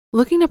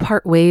Looking to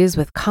part ways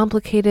with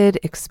complicated,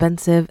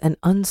 expensive, and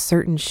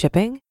uncertain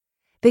shipping?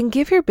 Then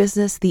give your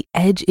business the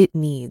edge it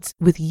needs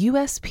with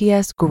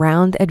USPS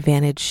Ground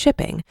Advantage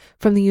shipping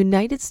from the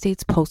United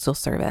States Postal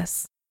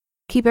Service.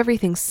 Keep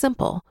everything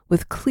simple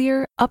with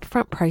clear,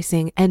 upfront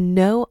pricing and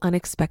no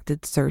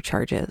unexpected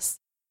surcharges.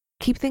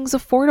 Keep things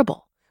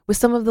affordable with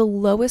some of the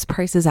lowest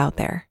prices out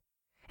there.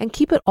 And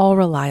keep it all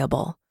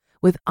reliable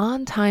with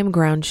on-time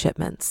ground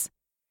shipments.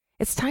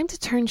 It's time to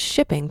turn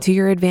shipping to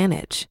your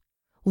advantage.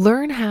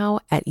 Learn how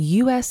at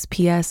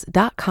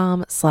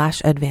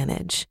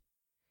USPS.com/advantage.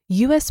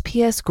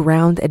 USPS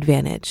Ground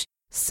Advantage.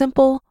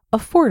 Simple,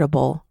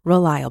 affordable,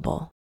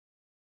 reliable.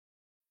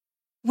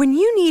 When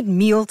you need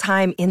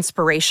mealtime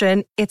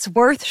inspiration, it's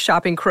worth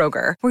shopping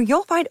Kroger, where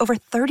you'll find over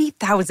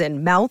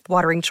 30,000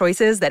 mouth-watering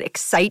choices that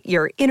excite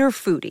your inner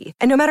foodie.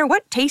 And no matter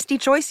what tasty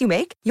choice you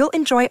make, you'll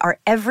enjoy our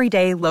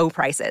everyday low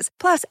prices,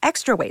 plus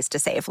extra ways to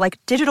save, like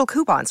digital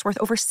coupons worth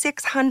over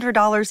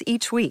 $600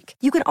 each week.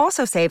 You can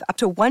also save up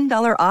to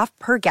 $1 off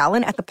per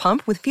gallon at the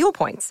pump with fuel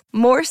points.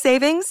 More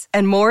savings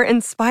and more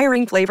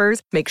inspiring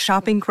flavors make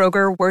shopping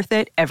Kroger worth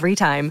it every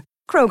time.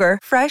 Kroger,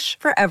 fresh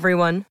for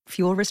everyone.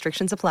 Fuel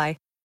restrictions apply.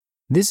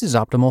 This is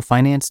Optimal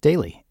Finance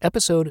Daily,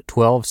 episode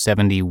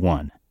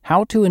 1271,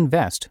 How to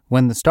Invest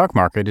When the Stock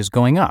Market is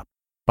Going Up,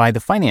 by the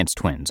Finance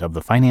Twins of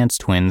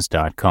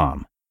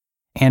thefinancetwins.com.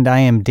 And I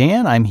am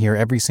Dan. I'm here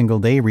every single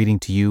day reading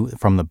to you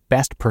from the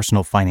best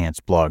personal finance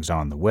blogs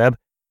on the web.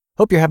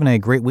 Hope you're having a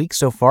great week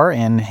so far,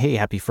 and hey,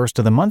 happy first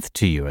of the month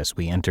to you as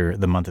we enter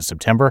the month of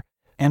September.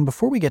 And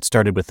before we get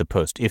started with the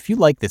post, if you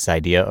like this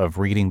idea of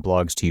reading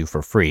blogs to you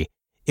for free,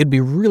 it'd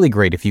be really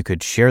great if you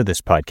could share this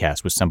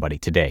podcast with somebody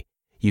today.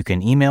 You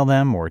can email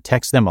them or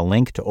text them a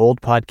link to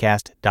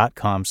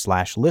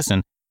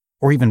oldpodcast.com/listen,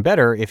 or even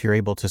better, if you're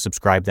able to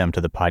subscribe them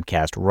to the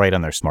podcast right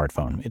on their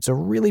smartphone. It's a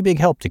really big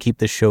help to keep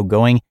this show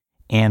going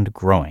and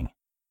growing.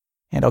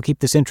 And I'll keep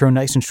this intro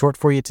nice and short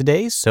for you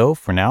today, so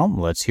for now,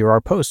 let's hear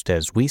our post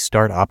as we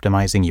start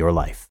optimizing your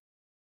life.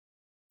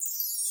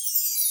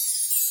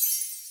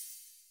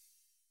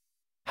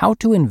 How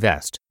to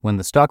Invest When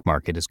the Stock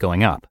Market is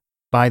Going Up,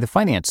 by the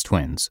Finance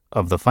Twins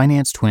of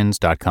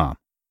thefinancetwins.com.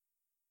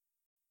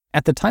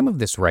 At the time of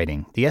this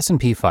writing, the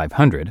S&P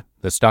 500,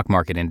 the stock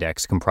market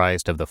index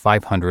comprised of the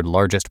 500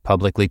 largest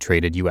publicly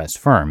traded U.S.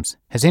 firms,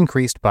 has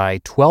increased by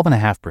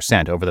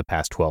 12.5% over the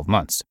past 12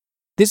 months.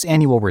 This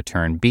annual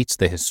return beats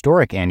the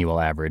historic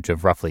annual average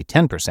of roughly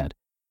 10%,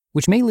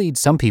 which may lead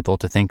some people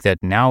to think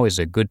that now is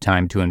a good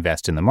time to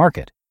invest in the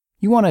market.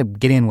 You want to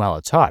get in while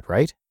it's hot,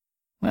 right?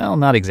 Well,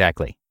 not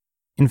exactly.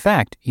 In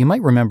fact, you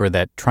might remember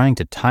that trying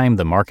to time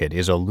the market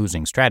is a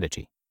losing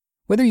strategy.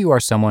 Whether you are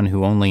someone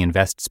who only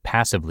invests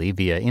passively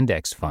via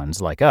index funds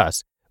like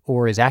us,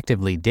 or is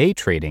actively day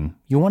trading,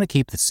 you want to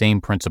keep the same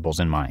principles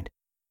in mind.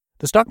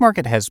 The stock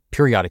market has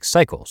periodic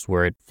cycles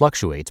where it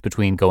fluctuates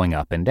between going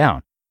up and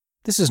down.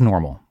 This is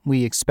normal.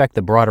 We expect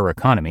the broader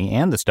economy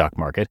and the stock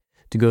market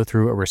to go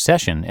through a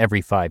recession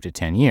every 5 to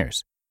 10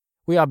 years.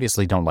 We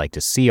obviously don't like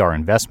to see our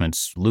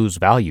investments lose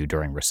value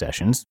during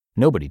recessions.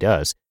 Nobody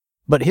does.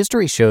 But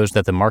history shows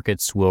that the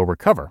markets will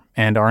recover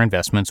and our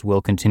investments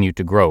will continue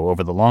to grow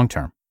over the long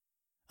term.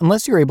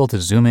 Unless you're able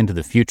to zoom into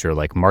the future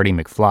like Marty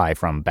McFly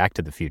from Back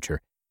to the Future,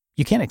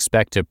 you can't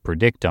expect to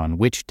predict on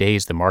which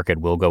days the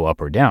market will go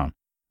up or down,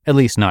 at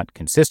least not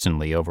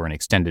consistently over an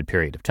extended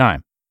period of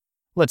time.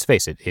 Let's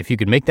face it, if you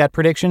could make that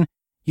prediction,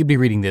 you'd be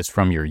reading this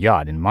from your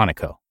yacht in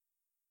Monaco.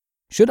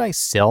 Should I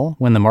sell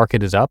when the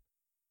market is up?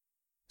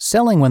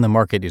 Selling when the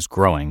market is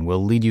growing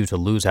will lead you to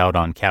lose out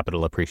on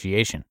capital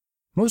appreciation.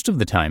 Most of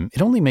the time,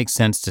 it only makes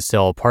sense to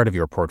sell part of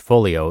your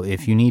portfolio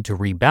if you need to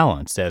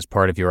rebalance as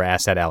part of your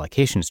asset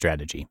allocation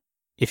strategy.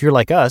 If you're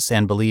like us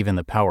and believe in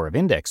the power of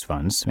index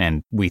funds,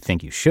 and we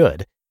think you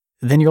should,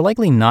 then you're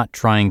likely not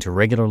trying to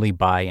regularly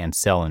buy and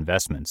sell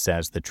investments,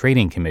 as the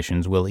trading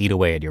commissions will eat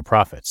away at your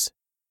profits.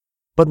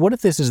 But what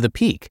if this is the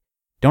peak?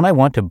 Don't I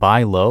want to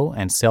buy low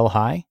and sell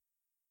high?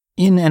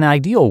 In an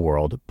ideal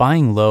world,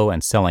 buying low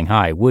and selling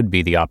high would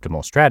be the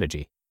optimal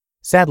strategy.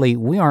 Sadly,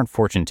 we aren't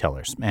fortune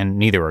tellers, and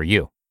neither are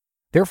you.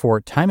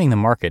 Therefore, timing the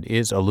market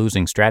is a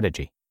losing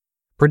strategy.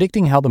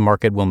 Predicting how the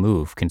market will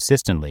move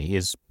consistently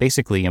is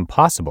basically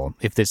impossible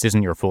if this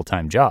isn't your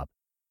full-time job.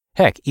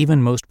 Heck,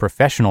 even most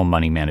professional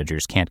money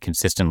managers can't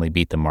consistently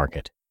beat the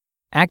market.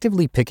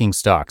 Actively picking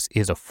stocks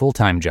is a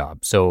full-time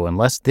job, so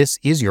unless this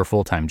is your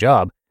full-time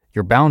job,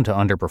 you're bound to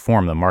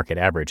underperform the market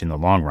average in the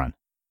long run.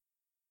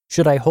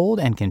 Should I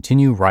hold and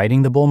continue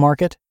riding the bull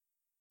market?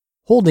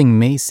 Holding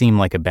may seem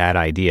like a bad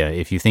idea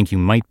if you think you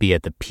might be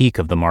at the peak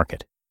of the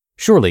market.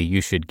 Surely you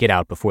should get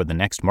out before the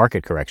next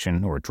market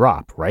correction or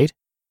drop, right?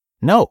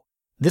 No,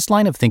 this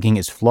line of thinking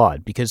is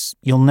flawed because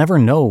you'll never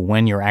know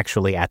when you're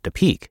actually at the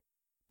peak.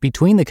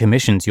 Between the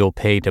commissions you'll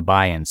pay to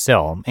buy and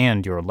sell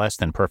and your less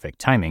than perfect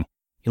timing,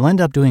 you'll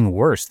end up doing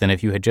worse than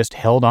if you had just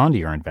held on to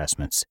your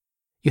investments.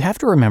 You have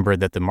to remember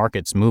that the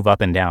markets move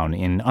up and down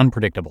in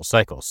unpredictable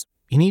cycles.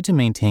 You need to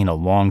maintain a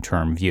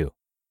long-term view.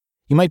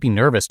 You might be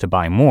nervous to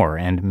buy more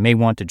and may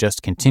want to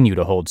just continue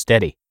to hold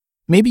steady.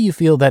 Maybe you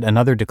feel that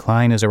another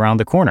decline is around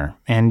the corner,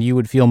 and you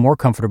would feel more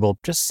comfortable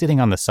just sitting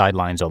on the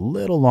sidelines a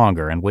little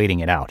longer and waiting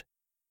it out.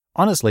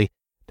 Honestly,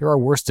 there are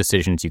worse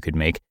decisions you could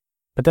make,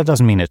 but that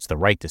doesn't mean it's the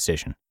right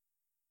decision.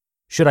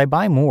 Should I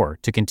buy more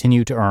to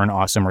continue to earn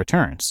awesome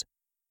returns?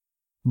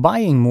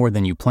 Buying more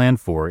than you planned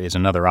for is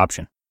another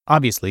option.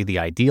 Obviously, the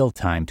ideal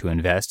time to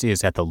invest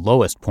is at the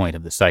lowest point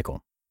of the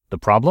cycle. The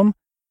problem?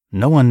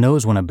 No one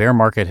knows when a bear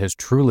market has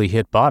truly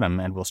hit bottom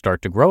and will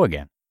start to grow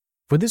again.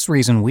 For this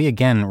reason, we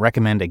again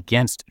recommend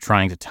against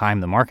trying to time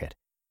the market.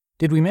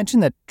 Did we mention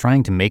that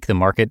trying to make the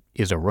market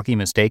is a rookie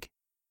mistake?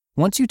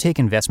 Once you take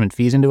investment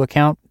fees into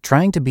account,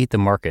 trying to beat the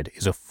market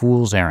is a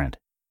fool's errand.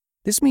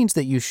 This means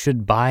that you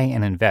should buy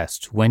and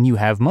invest when you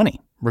have money,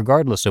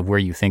 regardless of where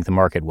you think the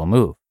market will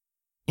move.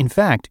 In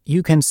fact,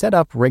 you can set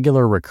up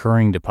regular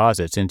recurring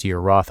deposits into your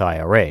Roth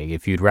IRA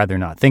if you'd rather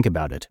not think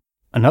about it.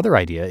 Another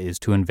idea is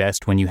to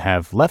invest when you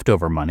have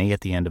leftover money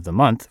at the end of the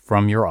month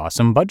from your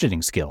awesome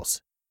budgeting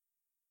skills.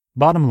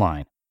 Bottom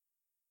line.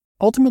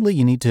 Ultimately,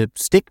 you need to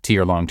stick to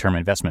your long-term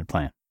investment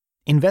plan.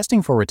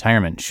 Investing for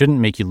retirement shouldn't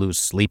make you lose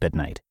sleep at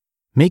night.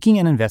 Making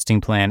an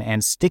investing plan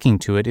and sticking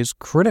to it is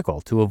critical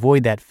to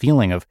avoid that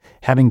feeling of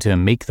having to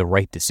make the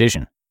right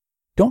decision.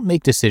 Don't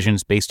make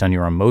decisions based on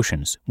your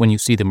emotions when you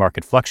see the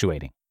market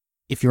fluctuating.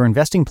 If your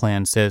investing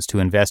plan says to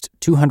invest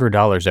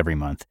 $200 every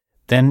month,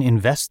 then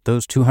invest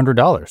those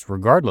 $200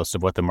 regardless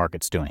of what the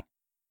market's doing.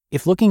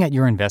 If looking at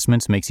your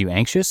investments makes you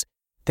anxious,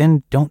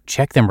 then don't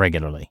check them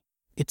regularly.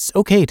 It's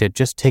okay to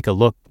just take a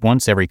look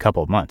once every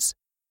couple of months.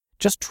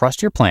 Just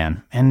trust your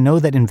plan and know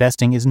that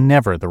investing is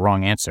never the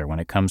wrong answer when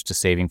it comes to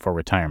saving for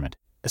retirement,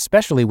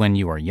 especially when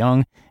you are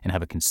young and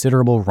have a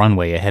considerable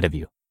runway ahead of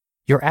you.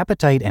 Your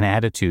appetite and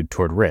attitude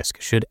toward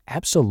risk should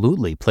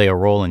absolutely play a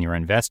role in your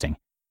investing,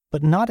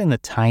 but not in the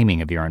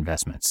timing of your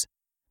investments.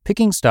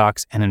 Picking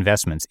stocks and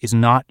investments is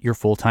not your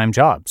full-time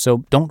job,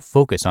 so don't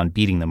focus on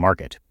beating the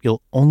market.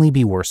 You'll only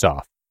be worse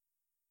off.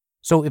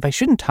 So if I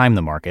shouldn't time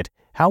the market,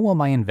 how will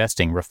my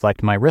investing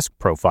reflect my risk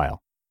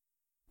profile?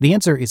 The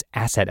answer is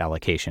asset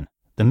allocation.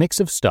 The mix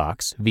of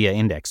stocks via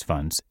index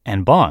funds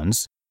and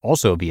bonds,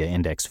 also via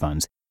index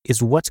funds,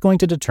 is what's going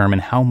to determine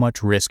how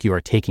much risk you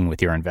are taking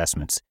with your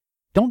investments.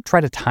 Don't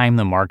try to time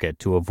the market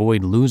to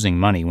avoid losing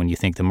money when you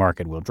think the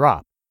market will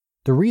drop.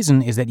 The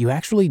reason is that you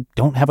actually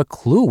don't have a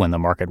clue when the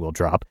market will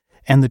drop,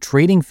 and the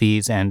trading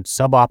fees and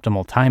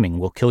suboptimal timing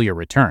will kill your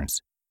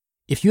returns.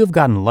 If you have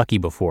gotten lucky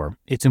before,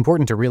 it's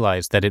important to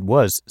realize that it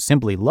was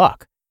simply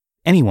luck.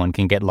 Anyone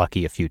can get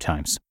lucky a few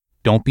times.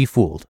 Don't be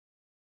fooled.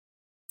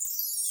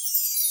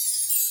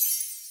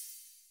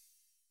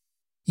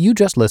 You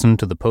just listened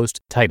to the post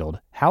titled,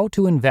 How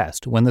to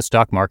Invest When the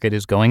Stock Market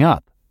is Going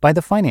Up by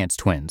the Finance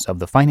Twins of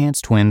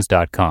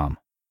thefinancetwins.com.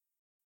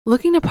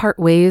 Looking to part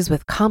ways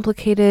with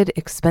complicated,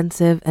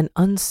 expensive, and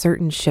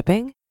uncertain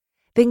shipping?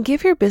 Then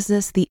give your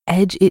business the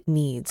edge it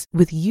needs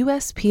with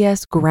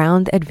USPS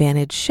Ground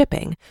Advantage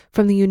shipping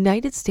from the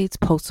United States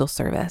Postal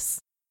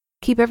Service.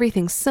 Keep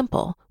everything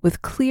simple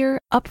with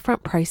clear,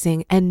 upfront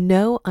pricing and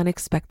no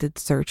unexpected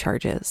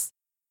surcharges.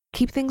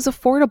 Keep things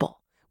affordable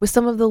with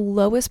some of the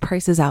lowest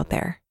prices out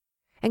there.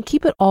 And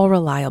keep it all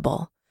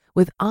reliable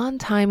with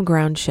on-time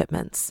ground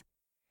shipments.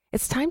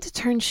 It's time to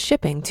turn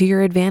shipping to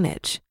your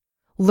advantage.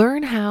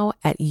 Learn how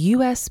at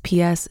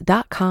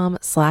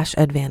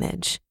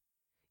USPS.com/advantage.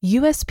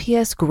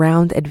 USPS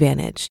Ground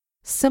Advantage.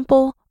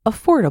 Simple,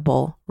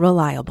 affordable,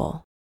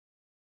 reliable.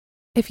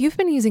 If you've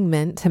been using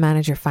Mint to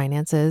manage your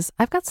finances,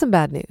 I've got some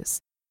bad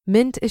news.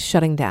 Mint is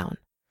shutting down.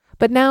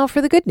 But now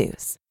for the good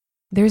news.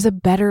 There's a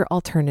better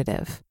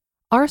alternative.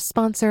 Our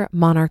sponsor,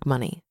 Monarch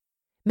Money.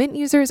 Mint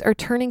users are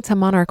turning to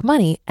Monarch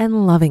Money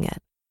and loving it.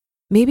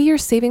 Maybe you're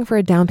saving for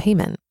a down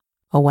payment,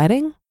 a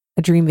wedding,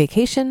 a dream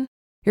vacation,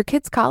 your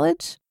kid's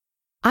college.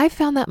 I've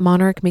found that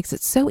Monarch makes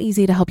it so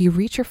easy to help you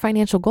reach your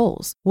financial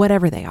goals,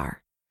 whatever they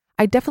are.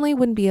 I definitely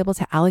wouldn't be able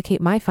to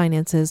allocate my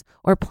finances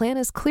or plan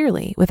as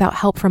clearly without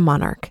help from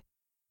Monarch.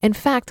 In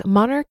fact,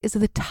 Monarch is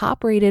the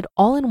top-rated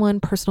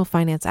all-in-one personal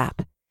finance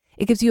app.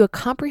 It gives you a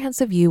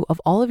comprehensive view of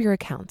all of your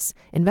accounts,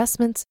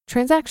 investments,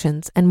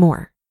 transactions, and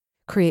more.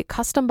 Create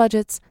custom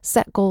budgets,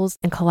 set goals,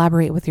 and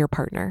collaborate with your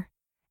partner.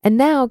 And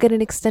now get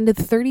an extended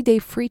 30-day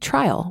free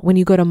trial when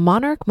you go to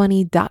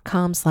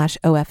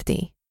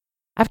monarchmoney.com/OFD.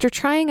 After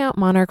trying out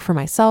Monarch for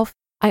myself,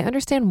 I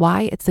understand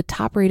why it's the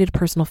top-rated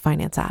personal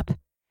finance app.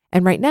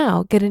 And right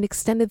now, get an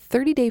extended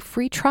 30-day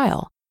free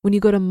trial when you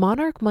go to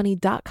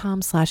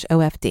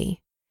monarchmoney.com/OFD.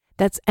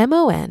 That's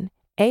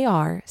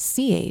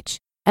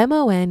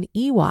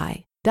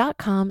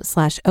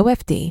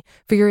monarchmoney.com/OFD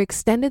for your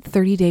extended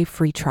 30-day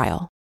free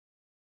trial.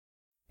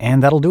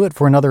 And that'll do it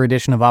for another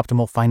edition of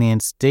Optimal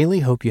Finance Daily.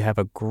 Hope you have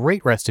a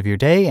great rest of your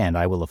day, and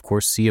I will, of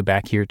course, see you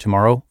back here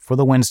tomorrow for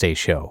the Wednesday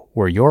show,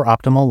 where your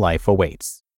optimal life awaits.